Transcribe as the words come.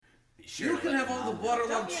You can have all the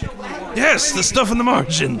waterlogged chicken you want. Yes, the stuff in the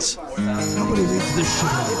margins. Nobody reads this shit.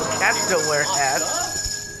 Cats still wear hats.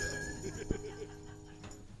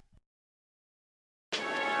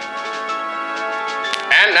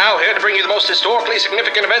 And now, here to bring you the most historically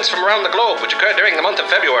significant events from around the globe which occurred during the month of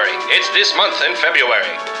February. It's this month in February.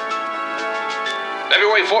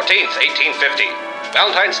 February 14th, 1850.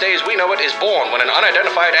 Valentine's Day as we know it is born when an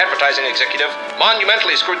unidentified advertising executive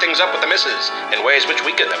monumentally screwed things up with the missus in ways which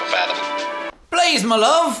we could never fathom. Please, my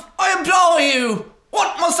love, I implore you.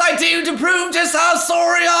 What must I do to prove just how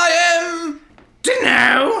sorry I am? To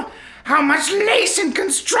know how much lace and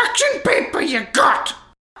construction paper you got.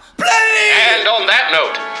 Plenty! And on that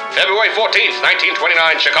note, February 14th,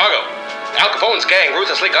 1929, Chicago. Al Capone's gang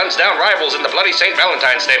ruthlessly guns down rivals in the bloody St.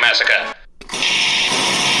 Valentine's Day massacre.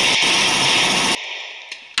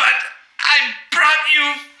 But I brought you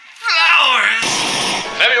flowers.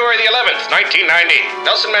 February the 11th, 1990.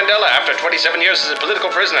 Nelson Mandela, after 27 years as a political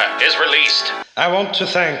prisoner, is released. I want to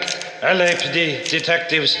thank LAPD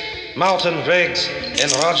detectives Martin Riggs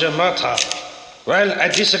and Roger Murtaugh. While I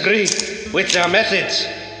disagree with their methods,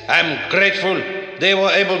 I'm grateful they were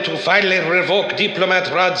able to finally revoke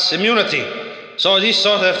Diplomat Rod's immunity, so this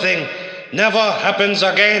sort of thing never happens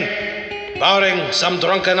again. Barring some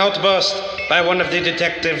drunken outburst by one of the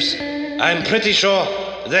detectives, I'm pretty sure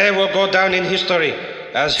they will go down in history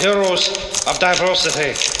as heroes of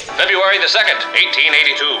diversity. February the 2nd,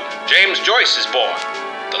 1882. James Joyce is born.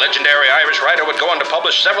 The legendary Irish writer would go on to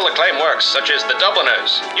publish several acclaimed works such as The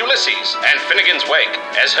Dubliners, Ulysses, and Finnegan's Wake,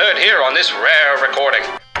 as heard here on this rare recording.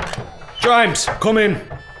 James, come in.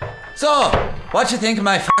 So, what you think of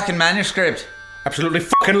my fucking manuscript? Absolutely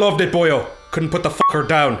fucking loved it, boyo. Couldn't put the fucker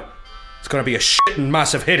down. It's gonna be a shitting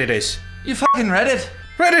massive hit, it is. You fucking read it?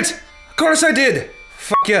 Read it? Of course I did.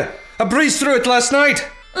 Fuck you. I breezed through it last night.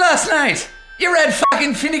 Last night? You read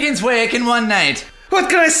fucking Finnegan's Wake in one night? What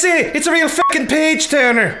can I say? It's a real fucking page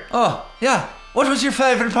turner. Oh, yeah. What was your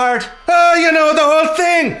favourite part? Oh, you know, the whole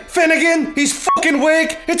thing. Finnegan, he's fucking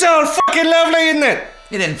Wake. It's all fucking lovely, isn't it?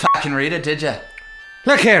 You didn't fucking read it, did you?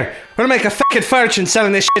 Look here, we'll make a fucking fortune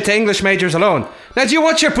selling this shit to English majors alone. Now, do you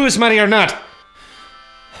want your booze money or not?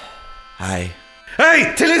 Aye.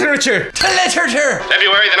 Hey, to literature! To literature!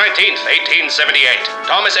 February the 19th, 1878.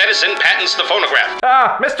 Thomas Edison patents the phonograph.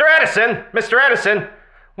 Mr. Edison,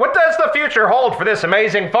 what does the future hold for this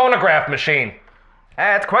amazing phonograph machine?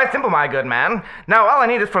 It's quite simple, my good man. Now, all I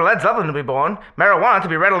need is for Led Zeppelin to be born, marijuana to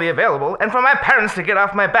be readily available, and for my parents to get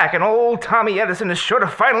off my back, and old Tommy Edison is sure to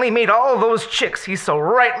finally meet all those chicks he so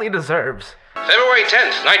rightly deserves. February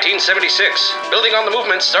 10th, 1976. Building on the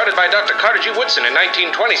movement started by Dr. Carter G. Woodson in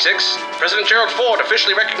 1926, President Gerald Ford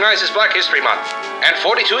officially recognizes Black History Month. And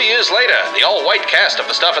 42 years later, the all-white cast of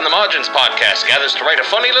the Stuff in the Margins podcast gathers to write a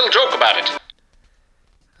funny little joke about it.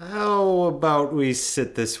 How about we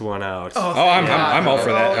sit this one out? I'm all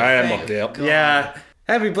for that. I am up there. Yeah.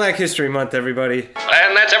 Happy Black History Month, everybody.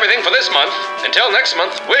 And that's everything for this month. Until next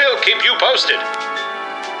month, we'll keep you posted.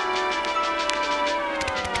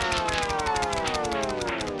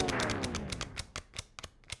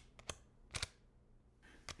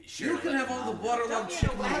 You can have all the waterlogged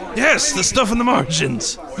chicken you want. Yes, the stuff in the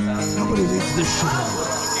margins. Nobody reads this shit.